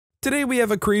Today we have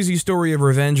a crazy story of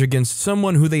revenge against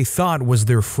someone who they thought was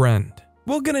their friend.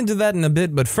 We'll get into that in a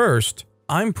bit, but first,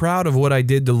 I'm proud of what I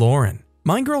did to Lauren.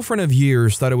 My girlfriend of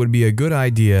years thought it would be a good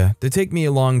idea to take me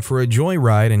along for a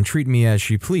joyride and treat me as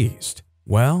she pleased.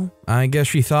 Well, I guess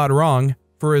she thought wrong.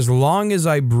 For as long as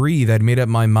I breathe, I'd made up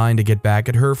my mind to get back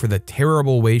at her for the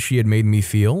terrible way she had made me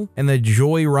feel and the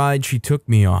joyride she took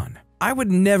me on. I would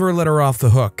never let her off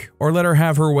the hook or let her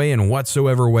have her way in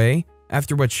whatsoever way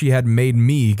after what she had made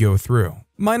me go through.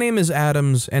 My name is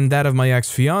Adams, and that of my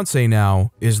ex-fiancée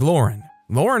now is Lauren.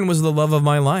 Lauren was the love of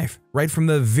my life, right from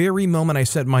the very moment I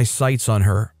set my sights on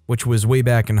her, which was way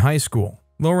back in high school.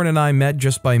 Lauren and I met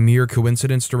just by mere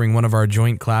coincidence during one of our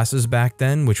joint classes back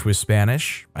then, which was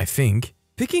Spanish, I think.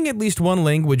 Picking at least one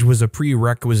language was a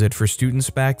prerequisite for students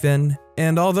back then,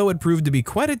 and although it proved to be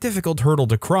quite a difficult hurdle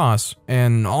to cross,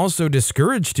 and also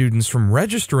discouraged students from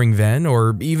registering then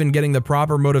or even getting the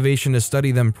proper motivation to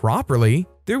study them properly,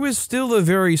 there was still a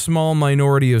very small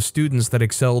minority of students that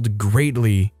excelled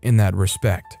greatly in that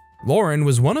respect. Lauren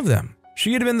was one of them.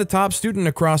 She had been the top student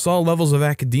across all levels of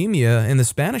academia in the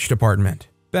Spanish department.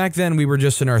 Back then, we were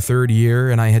just in our third year,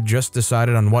 and I had just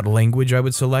decided on what language I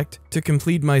would select to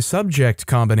complete my subject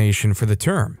combination for the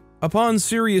term. Upon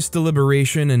serious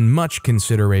deliberation and much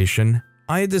consideration,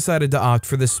 I had decided to opt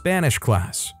for the Spanish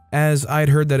class, as I'd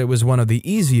heard that it was one of the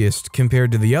easiest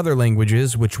compared to the other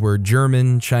languages, which were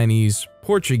German, Chinese,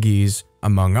 Portuguese,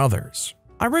 among others.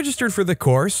 I registered for the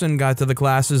course and got to the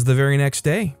classes the very next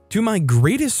day. To my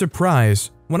greatest surprise,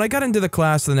 when I got into the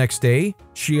class the next day,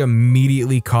 she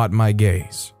immediately caught my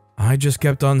gaze. I just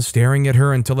kept on staring at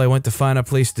her until I went to find a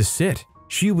place to sit.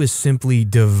 She was simply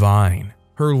divine.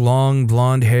 Her long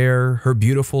blonde hair, her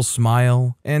beautiful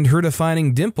smile, and her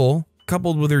defining dimple,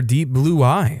 coupled with her deep blue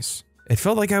eyes. It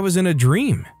felt like I was in a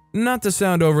dream. Not to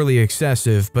sound overly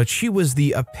excessive, but she was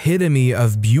the epitome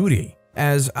of beauty,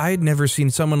 as I'd never seen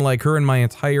someone like her in my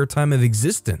entire time of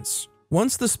existence.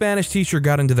 Once the Spanish teacher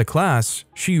got into the class,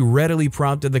 she readily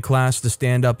prompted the class to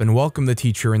stand up and welcome the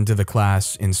teacher into the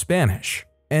class in Spanish.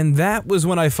 And that was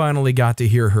when I finally got to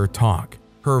hear her talk.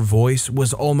 Her voice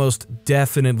was almost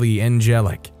definitely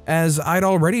angelic, as I'd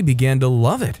already began to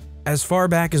love it. As far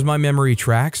back as my memory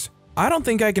tracks, I don't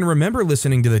think I can remember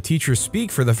listening to the teacher speak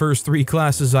for the first 3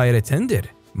 classes I had attended.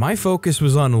 My focus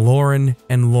was on Lauren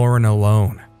and Lauren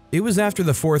alone. It was after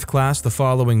the 4th class the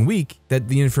following week that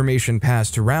the information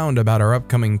passed around about our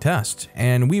upcoming test,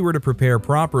 and we were to prepare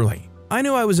properly. I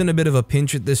knew I was in a bit of a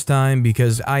pinch at this time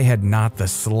because I had not the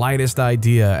slightest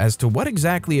idea as to what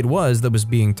exactly it was that was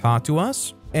being taught to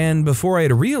us, and before I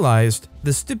had realized,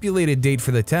 the stipulated date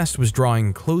for the test was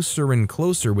drawing closer and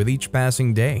closer with each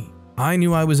passing day. I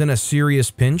knew I was in a serious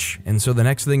pinch, and so the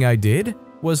next thing I did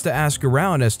was to ask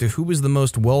around as to who was the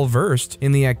most well-versed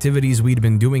in the activities we'd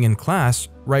been doing in class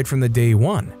right from the day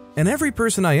one. And every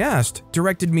person I asked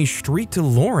directed me straight to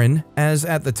Lauren, as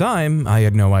at the time, I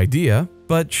had no idea,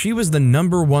 but she was the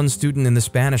 #1 student in the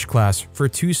Spanish class for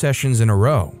 2 sessions in a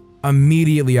row.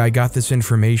 Immediately I got this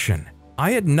information.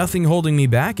 I had nothing holding me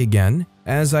back again,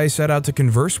 as I set out to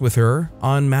converse with her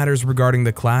on matters regarding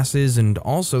the classes and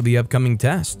also the upcoming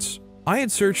tests. I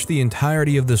had searched the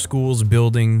entirety of the school's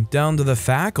building down to the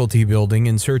faculty building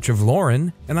in search of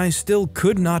Lauren, and I still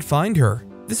could not find her.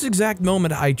 This exact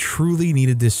moment I truly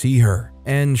needed to see her,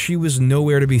 and she was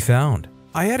nowhere to be found.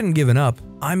 I hadn't given up.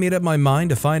 I made up my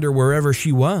mind to find her wherever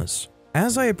she was.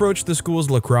 As I approached the school's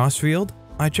lacrosse field,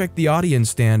 I checked the audience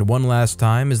stand one last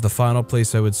time as the final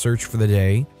place I would search for the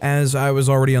day, as I was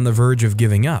already on the verge of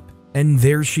giving up. And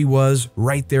there she was,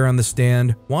 right there on the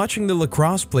stand, watching the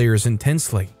lacrosse players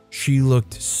intensely. She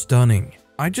looked stunning.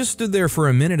 I just stood there for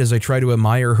a minute as I tried to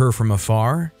admire her from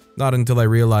afar, not until I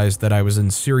realized that I was in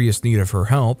serious need of her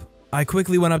help. I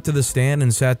quickly went up to the stand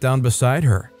and sat down beside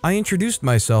her. I introduced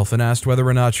myself and asked whether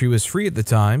or not she was free at the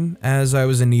time, as I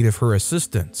was in need of her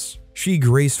assistance. She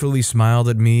gracefully smiled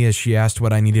at me as she asked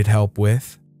what I needed help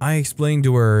with. I explained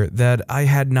to her that I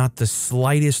had not the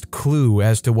slightest clue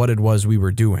as to what it was we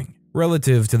were doing,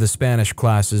 relative to the Spanish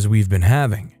classes we've been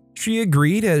having. She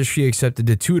agreed as she accepted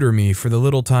to tutor me for the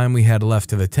little time we had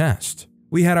left to the test.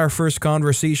 We had our first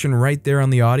conversation right there on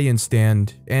the audience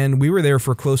stand, and we were there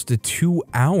for close to 2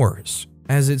 hours,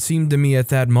 as it seemed to me at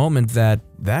that moment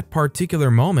that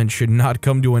particular moment should not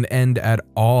come to an end at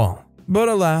all. But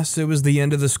alas, it was the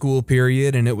end of the school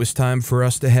period and it was time for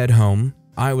us to head home.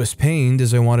 I was pained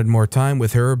as I wanted more time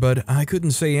with her, but I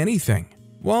couldn't say anything.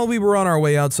 While we were on our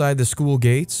way outside the school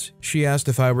gates, she asked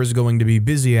if I was going to be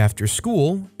busy after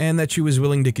school and that she was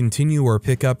willing to continue or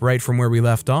pick up right from where we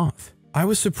left off. I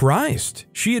was surprised.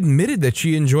 She admitted that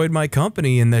she enjoyed my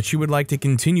company and that she would like to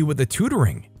continue with the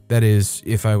tutoring. That is,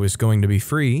 if I was going to be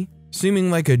free.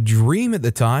 seeming like a dream at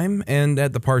the time, and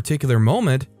at the particular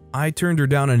moment, I turned her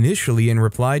down initially and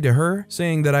replied to her,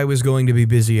 saying that I was going to be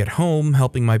busy at home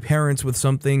helping my parents with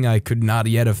something I could not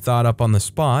yet have thought up on the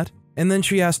spot, and then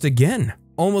she asked again,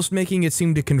 almost making it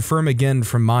seem to confirm again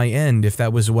from my end if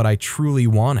that was what I truly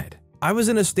wanted. I was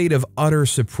in a state of utter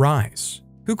surprise.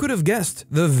 Who could have guessed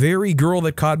the very girl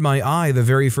that caught my eye the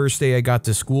very first day I got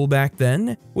to school back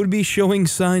then would be showing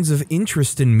signs of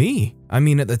interest in me? I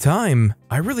mean, at the time,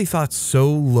 I really thought so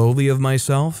lowly of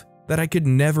myself that I could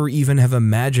never even have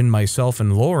imagined myself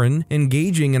and Lauren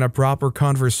engaging in a proper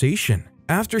conversation.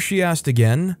 After she asked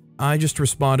again, I just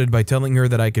responded by telling her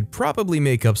that I could probably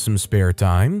make up some spare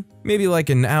time, maybe like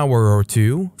an hour or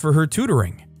two, for her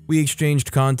tutoring. We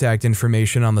exchanged contact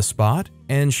information on the spot,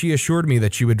 and she assured me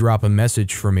that she would drop a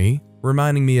message for me,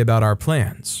 reminding me about our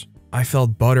plans. I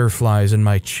felt butterflies in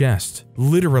my chest,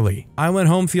 literally. I went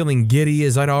home feeling giddy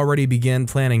as I'd already began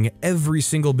planning every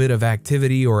single bit of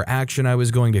activity or action I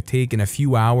was going to take in a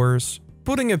few hours.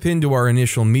 Putting a pin to our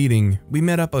initial meeting, we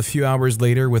met up a few hours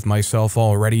later with myself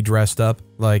already dressed up,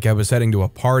 like I was heading to a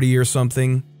party or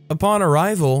something. Upon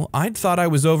arrival, I'd thought I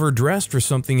was overdressed for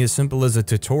something as simple as a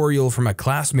tutorial from a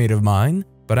classmate of mine,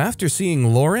 but after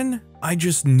seeing Lauren, I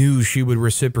just knew she would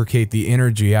reciprocate the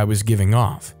energy I was giving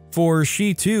off. For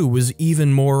she too was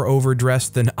even more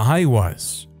overdressed than I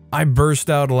was. I burst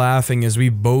out laughing as we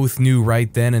both knew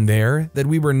right then and there that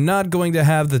we were not going to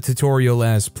have the tutorial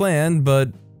as planned, but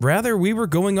rather we were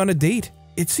going on a date.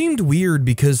 It seemed weird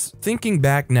because thinking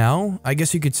back now, I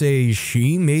guess you could say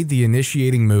she made the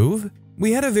initiating move.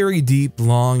 We had a very deep,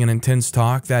 long, and intense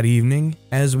talk that evening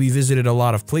as we visited a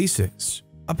lot of places.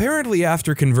 Apparently,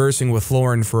 after conversing with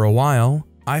Lauren for a while,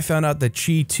 I found out that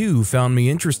she too found me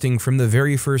interesting from the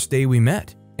very first day we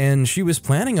met, and she was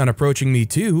planning on approaching me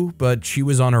too, but she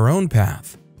was on her own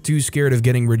path, too scared of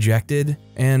getting rejected,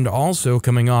 and also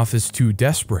coming off as too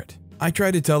desperate. I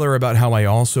tried to tell her about how I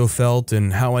also felt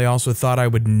and how I also thought I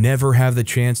would never have the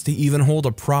chance to even hold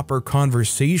a proper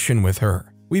conversation with her.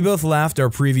 We both laughed our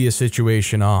previous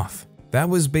situation off. That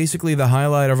was basically the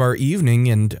highlight of our evening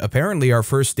and apparently our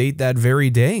first date that very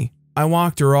day. I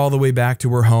walked her all the way back to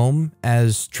her home,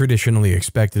 as traditionally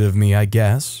expected of me, I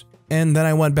guess, and then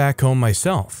I went back home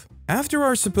myself. After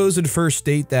our supposed first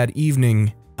date that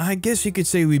evening, I guess you could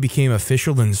say we became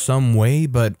official in some way,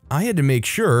 but I had to make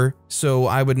sure so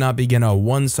I would not begin a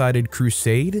one-sided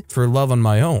crusade for love on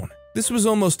my own. This was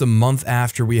almost a month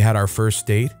after we had our first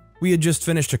date. We had just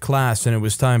finished a class and it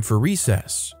was time for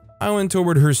recess. I went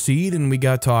toward her seat and we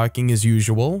got talking as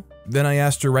usual. Then I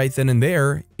asked her right then and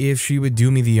there if she would do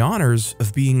me the honors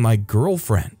of being my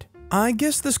girlfriend. I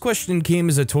guess this question came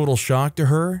as a total shock to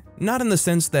her, not in the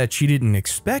sense that she didn't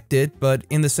expect it, but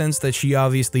in the sense that she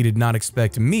obviously did not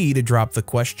expect me to drop the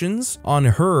questions on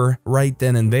her right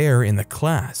then and there in the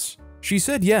class. She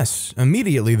said yes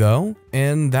immediately though,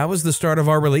 and that was the start of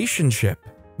our relationship.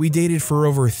 We dated for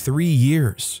over 3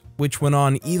 years, which went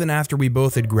on even after we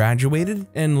both had graduated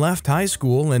and left high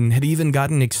school and had even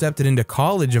gotten accepted into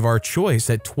college of our choice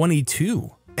at 22.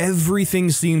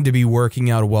 Everything seemed to be working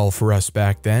out well for us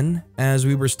back then, as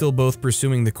we were still both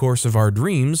pursuing the course of our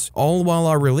dreams, all while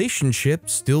our relationship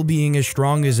still being as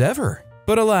strong as ever.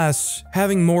 But alas,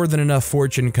 having more than enough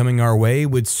fortune coming our way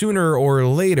would sooner or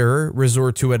later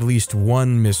resort to at least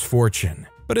one misfortune.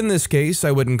 But in this case,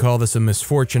 I wouldn't call this a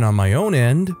misfortune on my own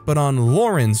end, but on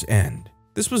Lauren's end.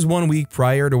 This was 1 week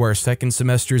prior to our second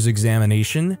semester's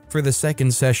examination for the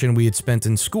second session we had spent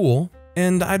in school,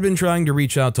 and I'd been trying to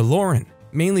reach out to Lauren,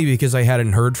 mainly because I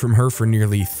hadn't heard from her for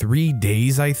nearly 3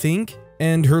 days, I think,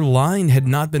 and her line had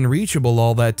not been reachable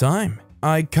all that time.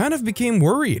 I kind of became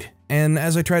worried, and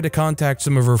as I tried to contact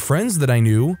some of her friends that I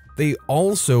knew, they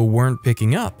also weren't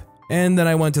picking up. And then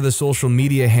I went to the social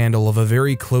media handle of a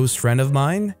very close friend of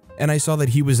mine, and I saw that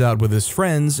he was out with his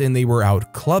friends and they were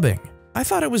out clubbing. I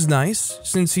thought it was nice,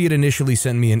 since he had initially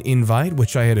sent me an invite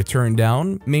which I had to turn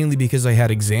down, mainly because I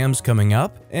had exams coming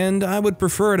up, and I would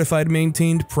prefer it if I'd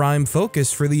maintained prime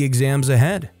focus for the exams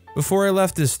ahead. Before I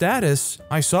left his status,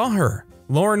 I saw her.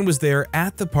 Lauren was there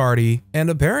at the party, and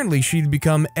apparently she'd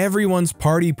become everyone's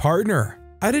party partner.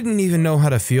 I didn't even know how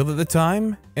to feel at the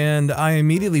time, and I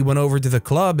immediately went over to the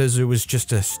club as it was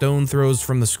just a stone throws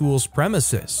from the school's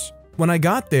premises. When I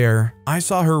got there, I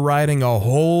saw her riding a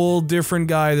whole different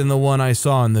guy than the one I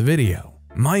saw in the video.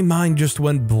 My mind just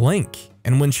went blank,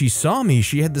 and when she saw me,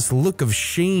 she had this look of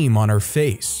shame on her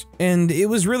face. And it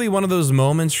was really one of those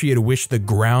moments she had wished the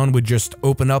ground would just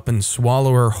open up and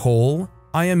swallow her whole.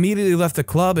 I immediately left the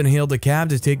club and hailed a cab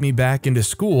to take me back into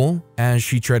school as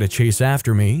she tried to chase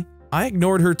after me. I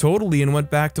ignored her totally and went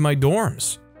back to my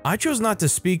dorms. I chose not to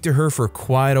speak to her for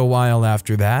quite a while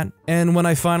after that, and when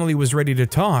I finally was ready to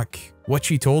talk, what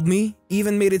she told me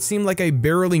even made it seem like I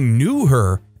barely knew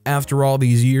her after all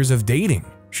these years of dating.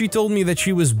 She told me that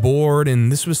she was bored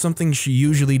and this was something she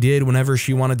usually did whenever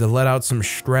she wanted to let out some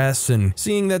stress, and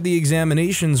seeing that the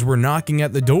examinations were knocking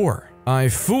at the door, I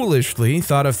foolishly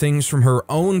thought of things from her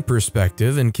own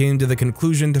perspective and came to the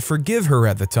conclusion to forgive her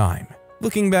at the time.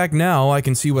 Looking back now, I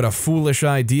can see what a foolish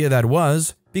idea that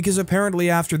was, because apparently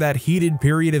after that heated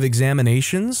period of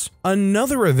examinations,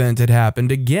 another event had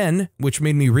happened again, which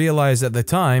made me realize at the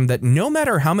time that no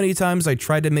matter how many times I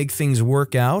tried to make things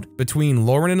work out between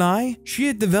Lauren and I, she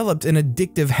had developed an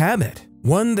addictive habit,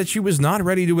 one that she was not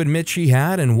ready to admit she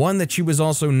had and one that she was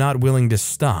also not willing to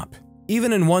stop.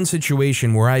 Even in one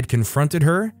situation where I'd confronted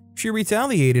her, she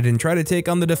retaliated and tried to take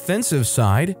on the defensive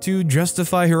side to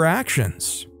justify her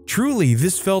actions. Truly,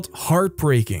 this felt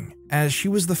heartbreaking, as she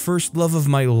was the first love of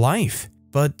my life,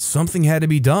 but something had to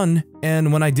be done,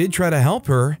 and when I did try to help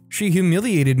her, she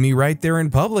humiliated me right there in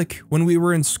public when we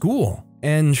were in school,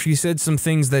 and she said some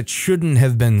things that shouldn't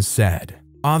have been said.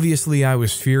 Obviously, I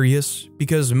was furious,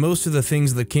 because most of the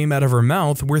things that came out of her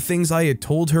mouth were things I had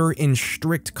told her in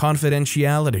strict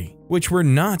confidentiality, which were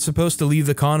not supposed to leave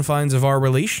the confines of our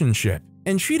relationship,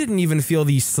 and she didn't even feel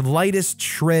the slightest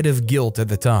shred of guilt at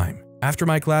the time. After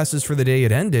my classes for the day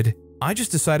had ended, I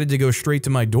just decided to go straight to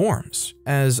my dorms,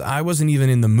 as I wasn't even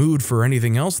in the mood for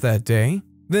anything else that day.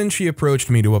 Then she approached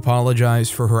me to apologize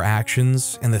for her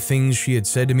actions and the things she had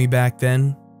said to me back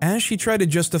then, as she tried to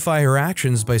justify her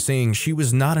actions by saying she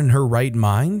was not in her right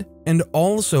mind, and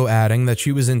also adding that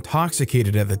she was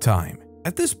intoxicated at the time.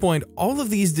 At this point, all of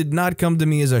these did not come to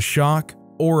me as a shock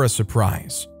or a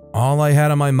surprise. All I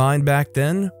had on my mind back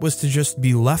then was to just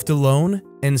be left alone,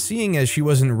 and seeing as she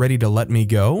wasn't ready to let me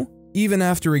go, even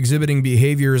after exhibiting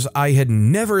behaviors I had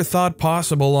never thought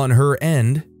possible on her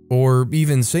end, or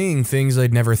even saying things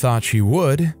I'd never thought she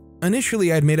would,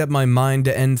 initially I'd made up my mind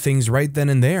to end things right then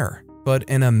and there, but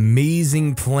an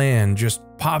amazing plan just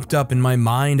popped up in my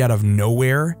mind out of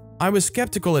nowhere. I was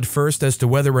skeptical at first as to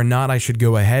whether or not I should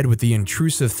go ahead with the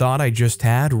intrusive thought I just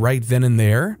had right then and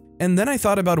there, and then I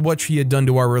thought about what she had done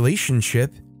to our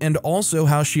relationship, and also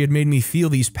how she had made me feel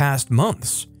these past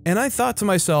months. And I thought to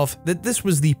myself that this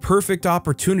was the perfect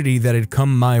opportunity that had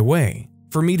come my way,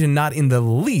 for me to not in the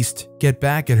least get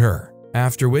back at her.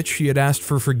 After which she had asked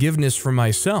for forgiveness from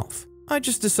myself. I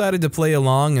just decided to play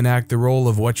along and act the role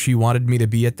of what she wanted me to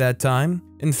be at that time.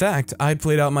 In fact, I'd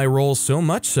played out my role so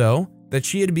much so that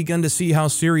she had begun to see how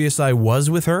serious I was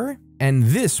with her, and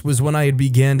this was when I had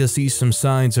began to see some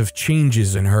signs of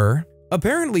changes in her.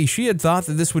 Apparently, she had thought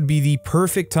that this would be the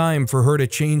perfect time for her to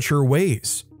change her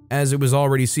ways, as it was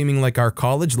already seeming like our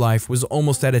college life was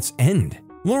almost at its end.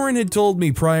 Lauren had told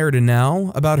me prior to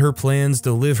now about her plans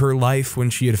to live her life when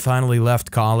she had finally left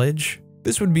college.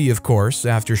 This would be, of course,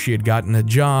 after she had gotten a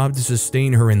job to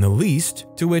sustain her in the least,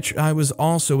 to which I was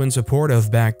also in support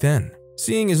of back then.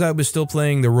 Seeing as I was still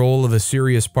playing the role of a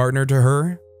serious partner to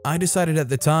her, I decided at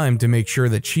the time to make sure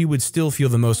that she would still feel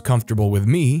the most comfortable with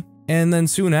me, and then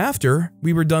soon after,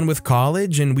 we were done with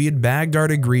college and we had bagged our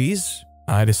degrees,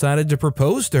 I decided to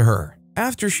propose to her,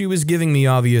 after she was giving me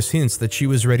obvious hints that she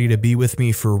was ready to be with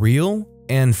me for real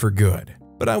and for good.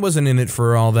 But I wasn't in it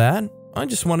for all that. I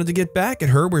just wanted to get back at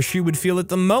her where she would feel it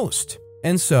the most.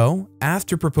 And so,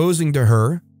 after proposing to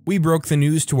her, we broke the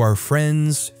news to our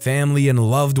friends, family, and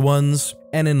loved ones,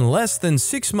 and in less than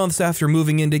 6 months after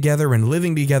moving in together and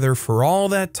living together for all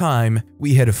that time,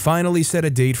 we had finally set a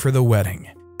date for the wedding.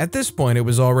 At this point, it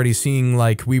was already seeming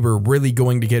like we were really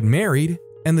going to get married,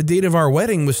 and the date of our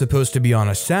wedding was supposed to be on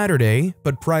a Saturday,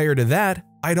 but prior to that,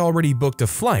 I'd already booked a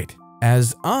flight,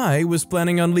 as I was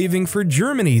planning on leaving for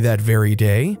Germany that very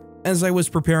day, as I was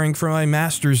preparing for my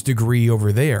master's degree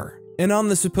over there. And on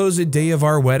the supposed day of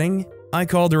our wedding, I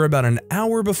called her about an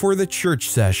hour before the church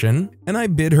session, and I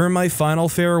bid her my final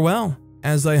farewell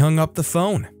as I hung up the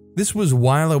phone. This was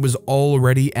while I was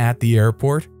already at the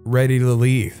airport, ready to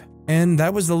leave. And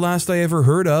that was the last I ever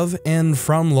heard of and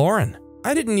from Lauren.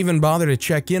 I didn't even bother to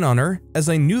check in on her, as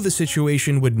I knew the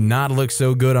situation would not look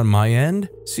so good on my end,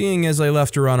 seeing as I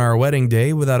left her on our wedding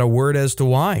day without a word as to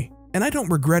why. And I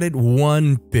don't regret it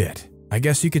one bit. I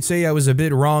guess you could say I was a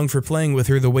bit wrong for playing with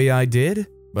her the way I did,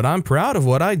 but I'm proud of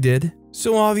what I did.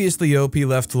 So obviously OP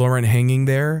left Lauren hanging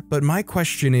there, but my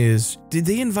question is, did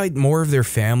they invite more of their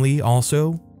family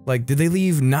also? Like, did they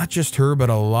leave not just her but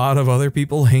a lot of other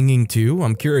people hanging too?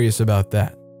 I'm curious about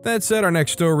that. That said, our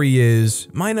next story is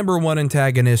my number one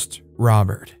antagonist,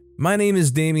 Robert. My name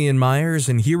is Damian Myers,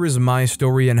 and here is my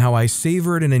story on how I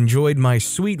savored and enjoyed my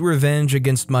sweet revenge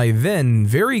against my then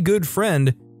very good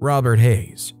friend, Robert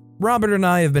Hayes. Robert and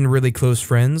I have been really close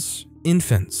friends,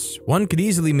 infants. One could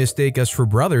easily mistake us for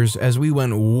brothers as we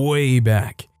went way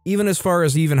back, even as far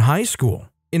as even high school.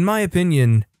 In my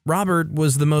opinion, Robert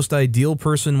was the most ideal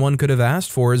person one could have asked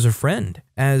for as a friend,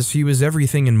 as he was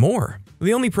everything and more.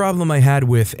 The only problem I had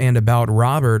with and about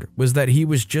Robert was that he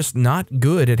was just not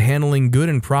good at handling good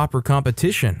and proper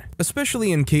competition,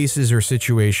 especially in cases or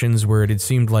situations where it had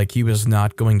seemed like he was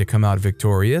not going to come out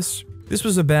victorious. This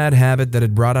was a bad habit that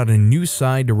had brought out a new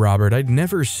side to Robert I'd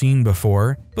never seen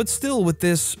before, but still with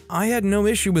this, I had no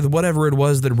issue with whatever it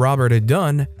was that Robert had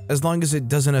done, as long as it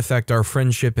doesn't affect our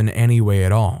friendship in any way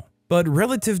at all. But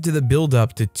relative to the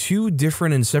build-up to two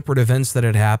different and separate events that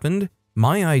had happened,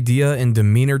 my idea and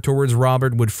demeanor towards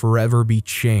Robert would forever be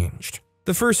changed.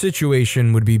 The first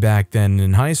situation would be back then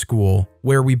in high school,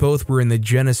 where we both were in the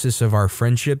genesis of our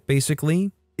friendship,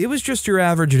 basically. It was just your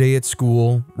average day at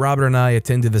school. Robert and I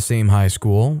attended the same high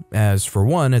school, as for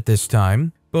one at this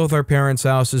time, both our parents'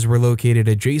 houses were located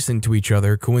adjacent to each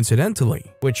other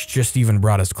coincidentally, which just even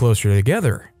brought us closer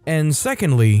together. And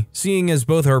secondly, seeing as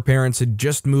both our parents had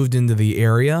just moved into the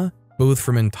area, both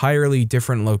from entirely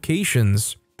different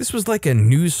locations, this was like a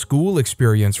new school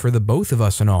experience for the both of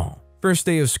us and all. First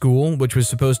day of school, which was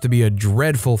supposed to be a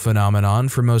dreadful phenomenon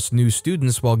for most new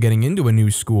students while getting into a new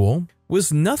school,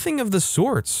 was nothing of the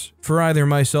sorts for either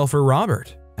myself or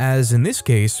Robert, as in this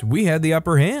case, we had the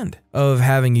upper hand of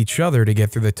having each other to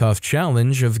get through the tough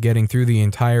challenge of getting through the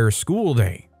entire school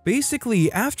day.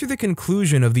 Basically, after the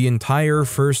conclusion of the entire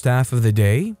first half of the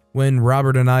day, when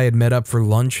Robert and I had met up for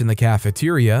lunch in the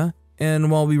cafeteria, and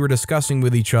while we were discussing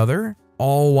with each other,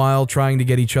 all while trying to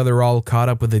get each other all caught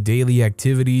up with the daily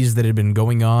activities that had been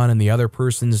going on in the other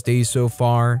person's day so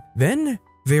far, then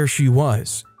there she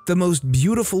was, the most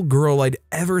beautiful girl I'd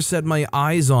ever set my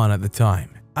eyes on at the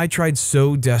time. I tried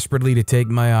so desperately to take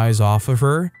my eyes off of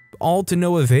her, all to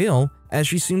no avail, as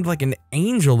she seemed like an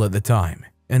angel at the time.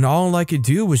 And all I could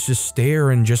do was just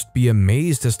stare and just be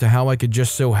amazed as to how I could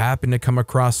just so happen to come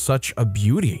across such a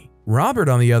beauty. Robert,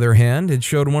 on the other hand, had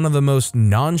showed one of the most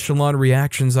nonchalant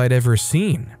reactions I'd ever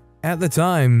seen. At the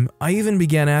time, I even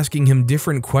began asking him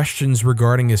different questions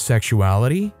regarding his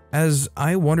sexuality, as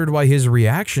I wondered why his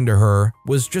reaction to her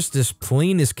was just as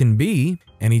plain as can be,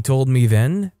 and he told me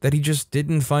then that he just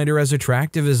didn't find her as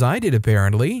attractive as I did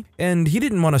apparently, and he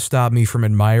didn't want to stop me from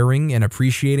admiring and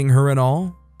appreciating her and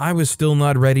all. I was still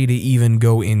not ready to even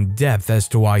go in depth as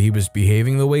to why he was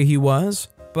behaving the way he was,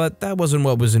 but that wasn't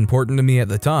what was important to me at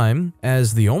the time,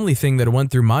 as the only thing that went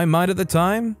through my mind at the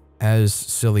time, as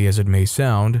silly as it may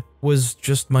sound, was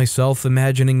just myself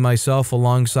imagining myself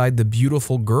alongside the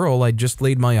beautiful girl I'd just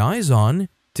laid my eyes on,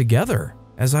 together.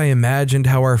 As I imagined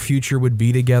how our future would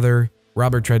be together,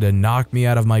 Robert tried to knock me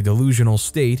out of my delusional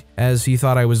state, as he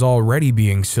thought I was already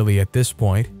being silly at this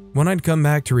point. When I'd come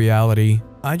back to reality,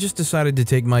 I just decided to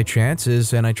take my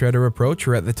chances and I tried to approach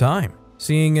her at the time.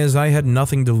 Seeing as I had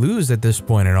nothing to lose at this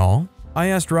point at all, I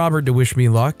asked Robert to wish me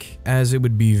luck, as it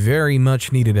would be very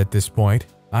much needed at this point.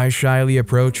 I shyly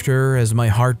approached her as my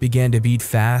heart began to beat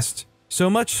fast, so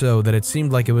much so that it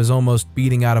seemed like it was almost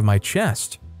beating out of my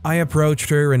chest. I approached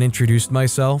her and introduced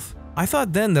myself. I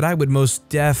thought then that I would most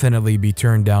definitely be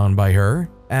turned down by her,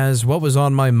 as what was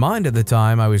on my mind at the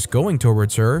time I was going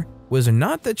towards her was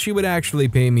not that she would actually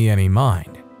pay me any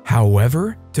mind.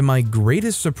 However, to my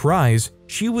greatest surprise,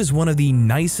 she was one of the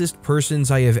nicest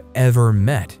persons I have ever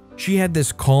met. She had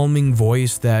this calming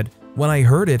voice that, when I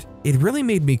heard it, it really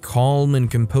made me calm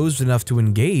and composed enough to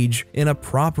engage in a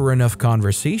proper enough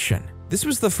conversation. This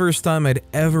was the first time I'd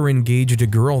ever engaged a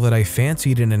girl that I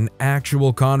fancied in an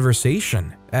actual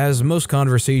conversation, as most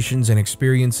conversations and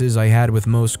experiences I had with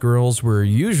most girls were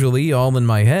usually all in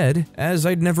my head, as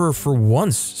I'd never for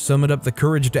once summoned up the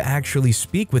courage to actually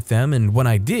speak with them, and when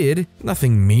I did,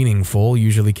 nothing meaningful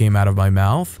usually came out of my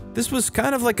mouth. This was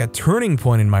kind of like a turning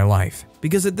point in my life,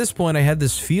 because at this point I had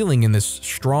this feeling and this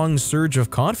strong surge of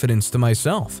confidence to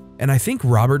myself. And I think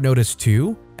Robert noticed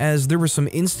too, as there were some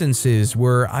instances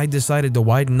where I decided to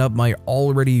widen up my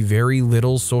already very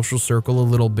little social circle a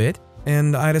little bit,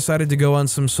 and I decided to go on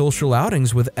some social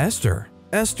outings with Esther.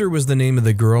 Esther was the name of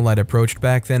the girl I'd approached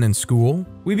back then in school.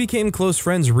 We became close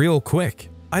friends real quick.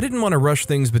 I didn't want to rush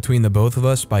things between the both of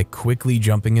us by quickly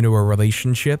jumping into a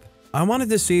relationship. I wanted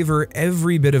to savor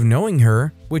every bit of knowing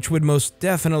her, which would most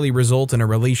definitely result in a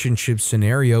relationship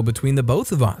scenario between the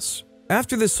both of us.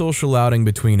 After this social outing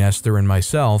between Esther and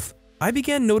myself, I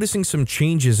began noticing some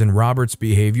changes in Robert's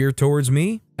behavior towards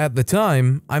me. At the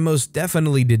time, I most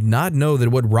definitely did not know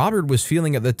that what Robert was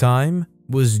feeling at the time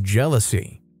was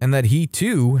jealousy, and that he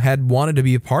too had wanted to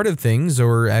be a part of things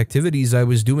or activities I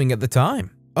was doing at the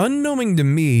time. Unknowing to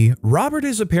me, Robert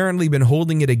has apparently been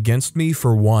holding it against me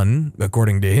for one,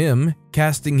 according to him,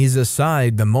 casting his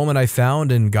aside the moment I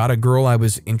found and got a girl I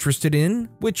was interested in,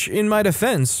 which in my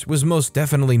defense was most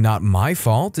definitely not my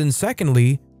fault, and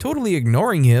secondly, totally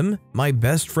ignoring him, my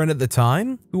best friend at the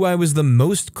time, who I was the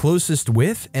most closest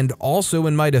with, and also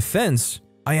in my defense,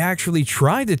 I actually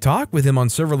tried to talk with him on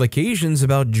several occasions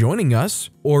about joining us,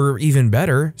 or even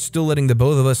better, still letting the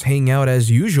both of us hang out as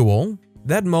usual.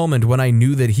 That moment when I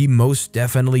knew that he most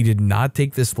definitely did not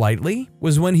take this lightly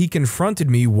was when he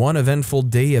confronted me one eventful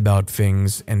day about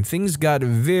things, and things got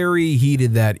very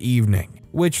heated that evening,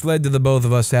 which led to the both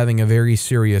of us having a very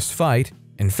serious fight.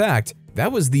 In fact,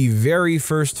 that was the very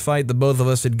first fight the both of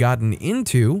us had gotten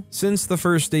into since the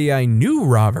first day I knew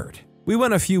Robert. We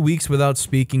went a few weeks without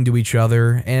speaking to each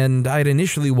other, and I'd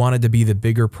initially wanted to be the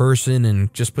bigger person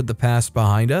and just put the past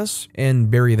behind us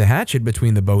and bury the hatchet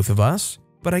between the both of us.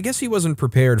 But I guess he wasn't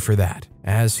prepared for that,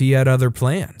 as he had other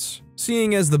plans.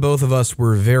 Seeing as the both of us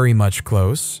were very much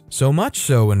close, so much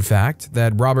so in fact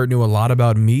that Robert knew a lot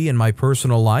about me and my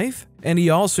personal life, and he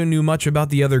also knew much about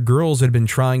the other girls I'd been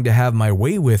trying to have my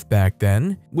way with back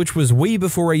then, which was way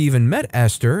before I even met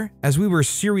Esther, as we were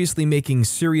seriously making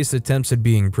serious attempts at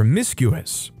being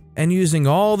promiscuous. And using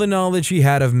all the knowledge he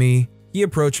had of me, he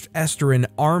approached Esther in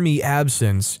army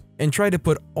absence and tried to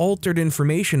put altered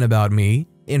information about me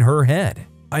in her head.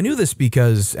 I knew this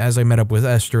because, as I met up with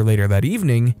Esther later that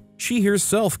evening, she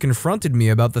herself confronted me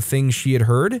about the things she had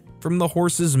heard from the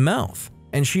horse's mouth,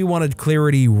 and she wanted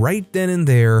clarity right then and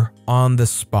there on the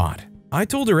spot. I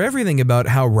told her everything about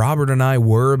how Robert and I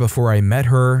were before I met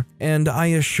her, and I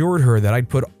assured her that I'd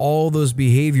put all those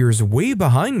behaviors way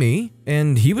behind me,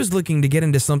 and he was looking to get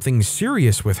into something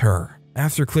serious with her.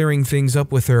 After clearing things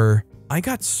up with her, I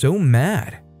got so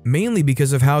mad, mainly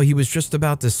because of how he was just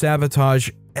about to sabotage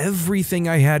everything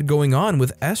I had going on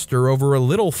with Esther over a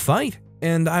little fight.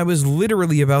 And I was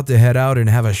literally about to head out and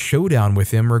have a showdown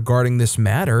with him regarding this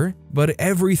matter, but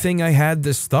everything I had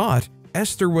this thought,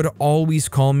 Esther would always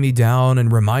calm me down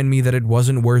and remind me that it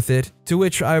wasn't worth it, to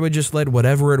which I would just let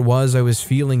whatever it was I was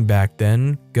feeling back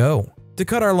then go. To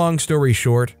cut our long story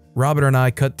short, Robert and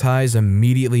I cut ties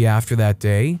immediately after that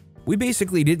day. We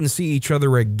basically didn't see each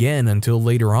other again until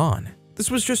later on.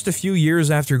 This was just a few years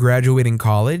after graduating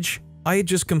college. I had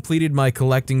just completed my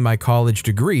collecting my college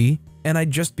degree, and I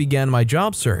just began my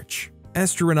job search.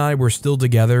 Esther and I were still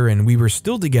together, and we were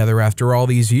still together after all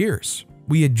these years.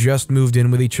 We had just moved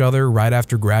in with each other right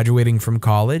after graduating from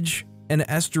college, and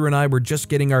Esther and I were just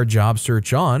getting our job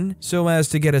search on so as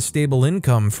to get a stable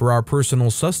income for our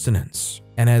personal sustenance.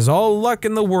 And as all luck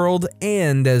in the world,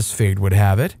 and as fate would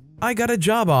have it, I got a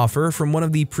job offer from one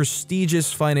of the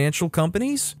prestigious financial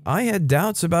companies I had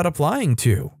doubts about applying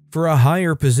to, for a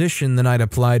higher position than I'd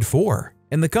applied for,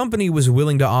 and the company was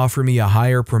willing to offer me a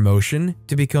higher promotion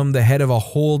to become the head of a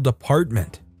whole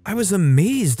department. I was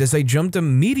amazed as I jumped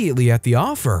immediately at the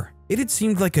offer. It had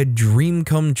seemed like a dream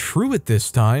come true at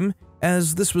this time,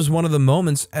 as this was one of the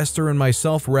moments Esther and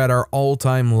myself were at our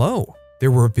all-time low.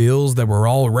 There were bills that were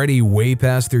already way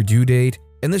past their due date,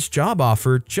 and this job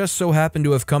offer just so happened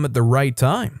to have come at the right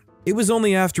time. It was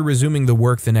only after resuming the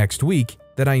work the next week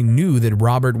that I knew that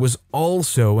Robert was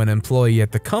also an employee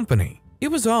at the company. It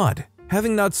was odd,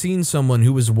 having not seen someone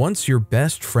who was once your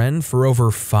best friend for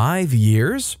over 5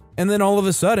 years, and then all of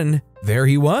a sudden, there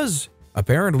he was.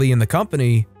 Apparently in the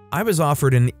company, I was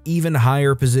offered an even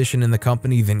higher position in the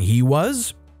company than he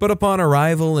was, but upon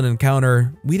arrival and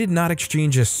encounter, we did not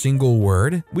exchange a single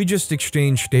word. We just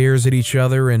exchanged stares at each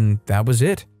other, and that was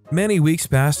it. Many weeks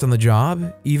passed on the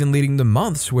job, even leading to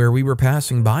months where we were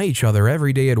passing by each other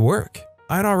every day at work.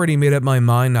 I'd already made up my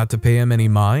mind not to pay him any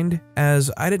mind, as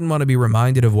I didn't want to be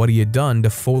reminded of what he had done to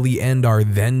fully end our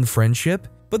then friendship,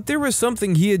 but there was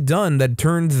something he had done that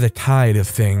turned the tide of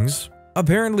things.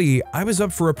 Apparently, I was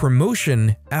up for a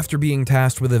promotion after being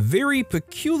tasked with a very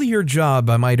peculiar job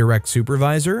by my direct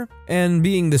supervisor, and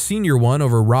being the senior one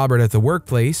over Robert at the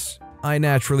workplace, I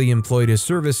naturally employed his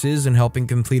services in helping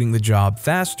completing the job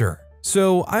faster.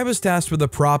 So I was tasked with the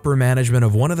proper management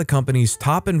of one of the company's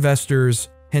top investors,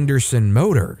 Henderson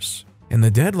Motors, and the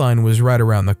deadline was right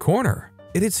around the corner.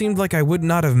 It had seemed like I would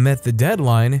not have met the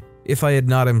deadline if I had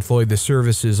not employed the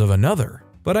services of another.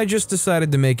 But I just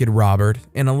decided to make it Robert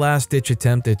in a last-ditch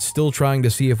attempt at still trying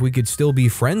to see if we could still be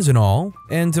friends and all,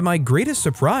 and to my greatest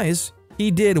surprise,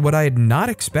 he did what I had not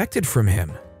expected from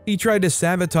him. He tried to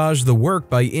sabotage the work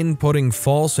by inputting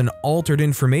false and altered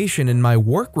information in my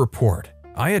work report.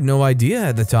 I had no idea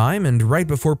at the time, and right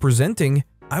before presenting,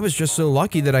 I was just so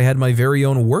lucky that I had my very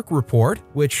own work report,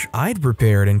 which I'd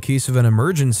prepared in case of an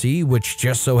emergency, which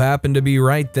just so happened to be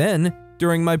right then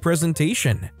during my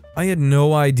presentation. I had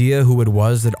no idea who it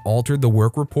was that altered the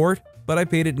work report, but I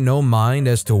paid it no mind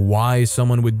as to why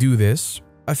someone would do this.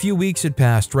 A few weeks had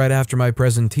passed right after my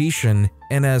presentation,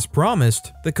 and as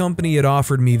promised, the company had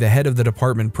offered me the head of the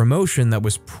department promotion that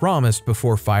was promised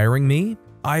before firing me.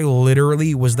 I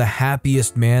literally was the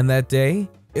happiest man that day.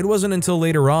 It wasn't until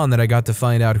later on that I got to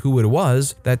find out who it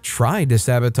was that tried to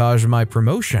sabotage my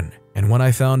promotion. And when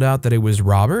I found out that it was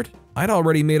Robert, I'd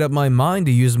already made up my mind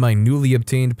to use my newly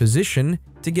obtained position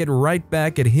to get right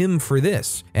back at him for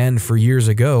this, and for years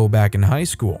ago back in high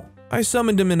school. I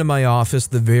summoned him into my office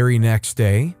the very next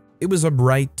day. It was a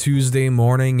bright Tuesday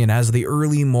morning, and as the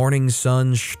early morning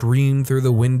sun streamed through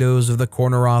the windows of the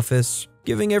corner office,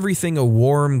 giving everything a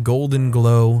warm golden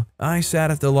glow, I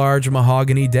sat at the large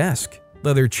mahogany desk,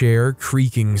 leather chair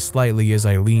creaking slightly as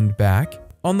I leaned back.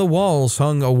 On the walls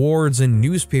hung awards and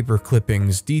newspaper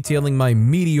clippings detailing my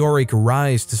meteoric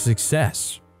rise to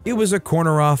success. It was a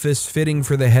corner office fitting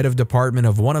for the head of department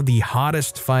of one of the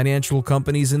hottest financial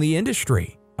companies in the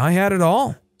industry. I had it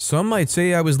all. Some might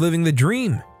say I was living the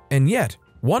dream. And yet,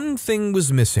 one thing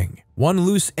was missing. One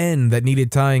loose end that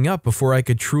needed tying up before I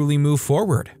could truly move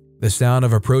forward. The sound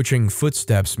of approaching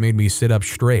footsteps made me sit up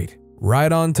straight.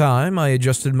 Right on time, I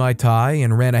adjusted my tie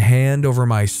and ran a hand over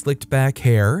my slicked back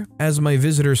hair as my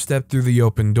visitor stepped through the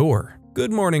open door.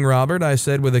 "Good morning, Robert," I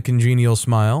said with a congenial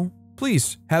smile.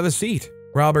 "Please, have a seat."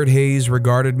 Robert Hayes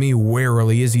regarded me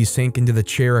warily as he sank into the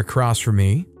chair across from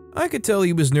me. I could tell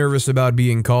he was nervous about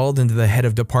being called into the head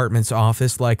of department's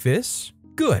office like this.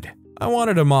 Good. I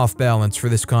wanted him off balance for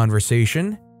this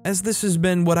conversation, as this has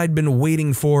been what I'd been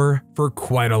waiting for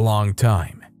quite a long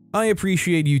time. "I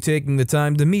appreciate you taking the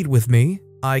time to meet with me,"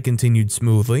 I continued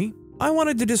smoothly. "I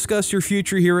wanted to discuss your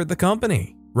future here at the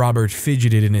company." Robert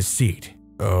fidgeted in his seat.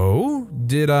 "Oh?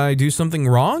 Did I do something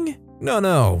wrong?"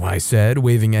 No, I said,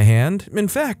 waving a hand. "In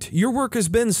fact, your work has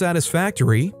been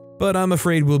satisfactory, but I'm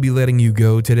afraid we'll be letting you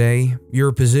go today.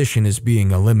 Your position is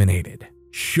being eliminated."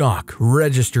 Shock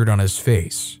registered on his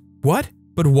face. "What?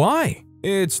 But why?"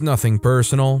 "It's nothing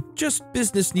personal, just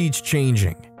business needs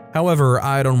changing. However,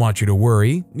 I don't want you to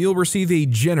worry. You'll receive a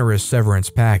generous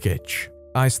severance package."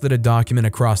 I slid a document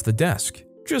across the desk.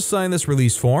 "Just sign this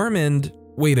release form and—"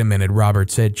 "Wait a minute,"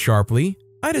 Robert said sharply.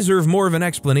 "I deserve more of an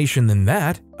explanation than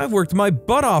that. I've worked my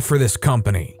butt off for this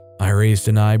company." I raised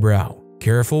an eyebrow.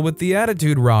 "Careful with the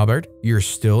attitude, Robert. You're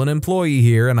still an employee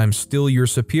here and I'm still your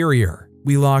superior."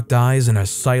 We locked eyes in a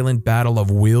silent battle of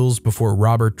wills before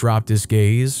Robert dropped his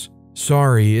gaze.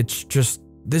 "Sorry, it's just,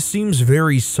 this seems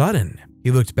very sudden." He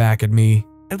looked back at me.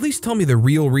 "At least tell me the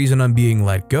real reason I'm being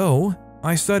let go."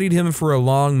 I studied him for a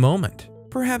long moment.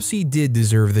 Perhaps he did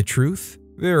deserve the truth.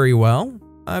 "Very well.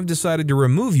 I've decided to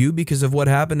remove you because of what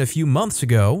happened a few months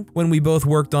ago when we both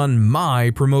worked on my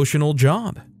promotional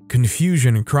job."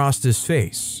 Confusion crossed his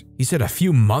face. He said, "A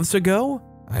few months ago?"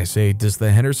 I say, "Does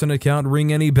the Henderson account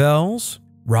ring any bells?"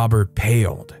 Robert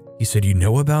paled. He said, "You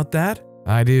know about that?"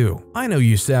 "I do. I know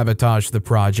you sabotaged the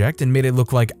project and made it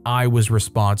look like I was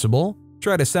responsible.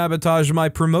 Tried to sabotage my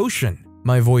promotion."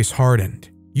 My voice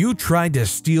hardened. "You tried to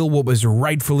steal what was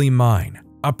rightfully mine.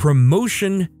 A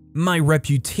promotion, my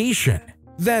reputation."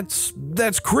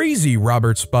 That's crazy,"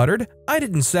 Robert sputtered. "I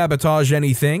didn't sabotage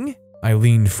anything." I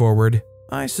leaned forward.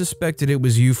 "I suspected it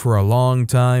was you for a long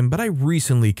time, but I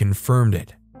recently confirmed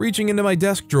it." Reaching into my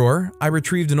desk drawer, I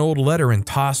retrieved an old letter and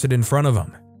tossed it in front of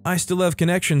him. "I still have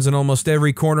connections in almost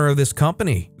every corner of this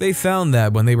company. They found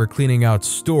that when they were cleaning out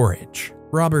storage."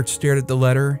 Robert stared at the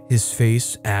letter, his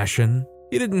face ashen.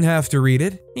 He didn't have to read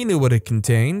it. He knew what it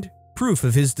contained. Proof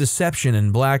of his deception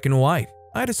in black and white.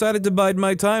 "I decided to bide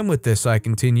my time with this," I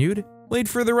continued. "Wait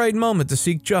for the right moment to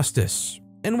seek justice.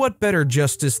 And what better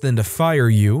justice than to fire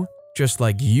you, just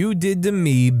like you did to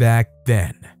me back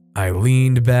then." I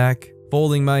leaned back,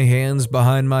 folding my hands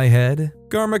behind my head.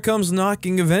 "Karma comes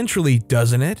knocking eventually,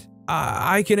 doesn't it?"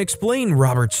 I can explain,"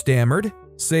 Robert stammered.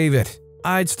 "Save it.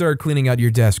 I'd start cleaning out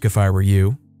your desk if I were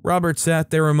you." Robert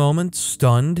sat there a moment,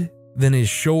 stunned, then his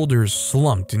shoulders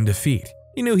slumped in defeat.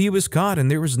 He knew he was caught and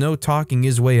there was no talking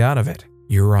his way out of it.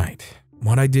 "You're right.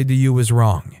 What I did to you was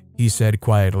wrong," he said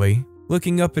quietly.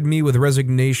 Looking up at me with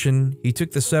resignation, he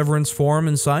took the severance form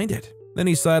and signed it. Then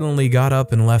he silently got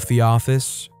up and left the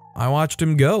office. I watched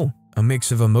him go, a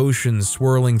mix of emotions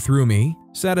swirling through me,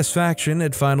 satisfaction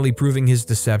at finally proving his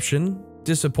deception,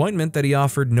 disappointment that he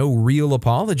offered no real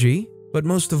apology, but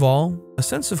most of all, a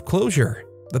sense of closure.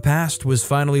 The past was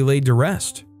finally laid to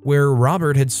rest. Where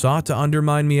Robert had sought to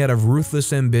undermine me out of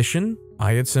ruthless ambition,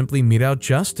 I had simply mete out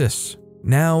justice.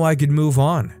 Now I could move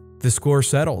on, the score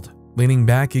settled. Leaning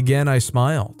back again, I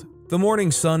smiled. The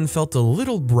morning sun felt a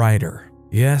little brighter.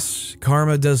 Yes,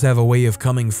 karma does have a way of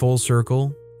coming full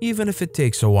circle. even if it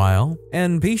takes a while,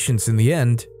 and patience in the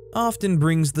end often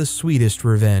brings the sweetest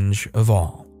revenge of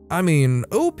all. I mean,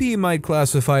 OP might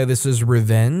classify this as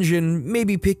revenge, and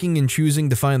maybe picking and choosing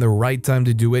to find the right time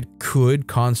to do it could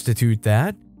constitute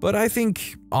that, but I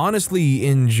think, honestly,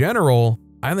 in general,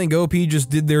 I think OP just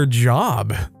did their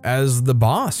job as the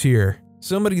boss here.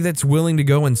 Somebody that's willing to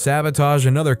go and sabotage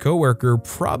another coworker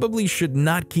probably should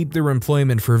not keep their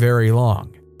employment for very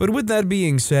long. But with that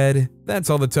being said, that's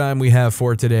all the time we have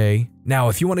for today. Now,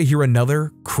 if you want to hear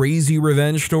another crazy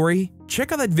revenge story,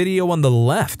 check out that video on the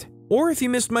left. Or if you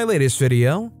missed my latest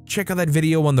video, check out that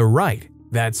video on the right.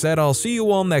 That said, I'll see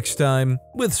you all next time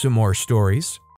with some more stories.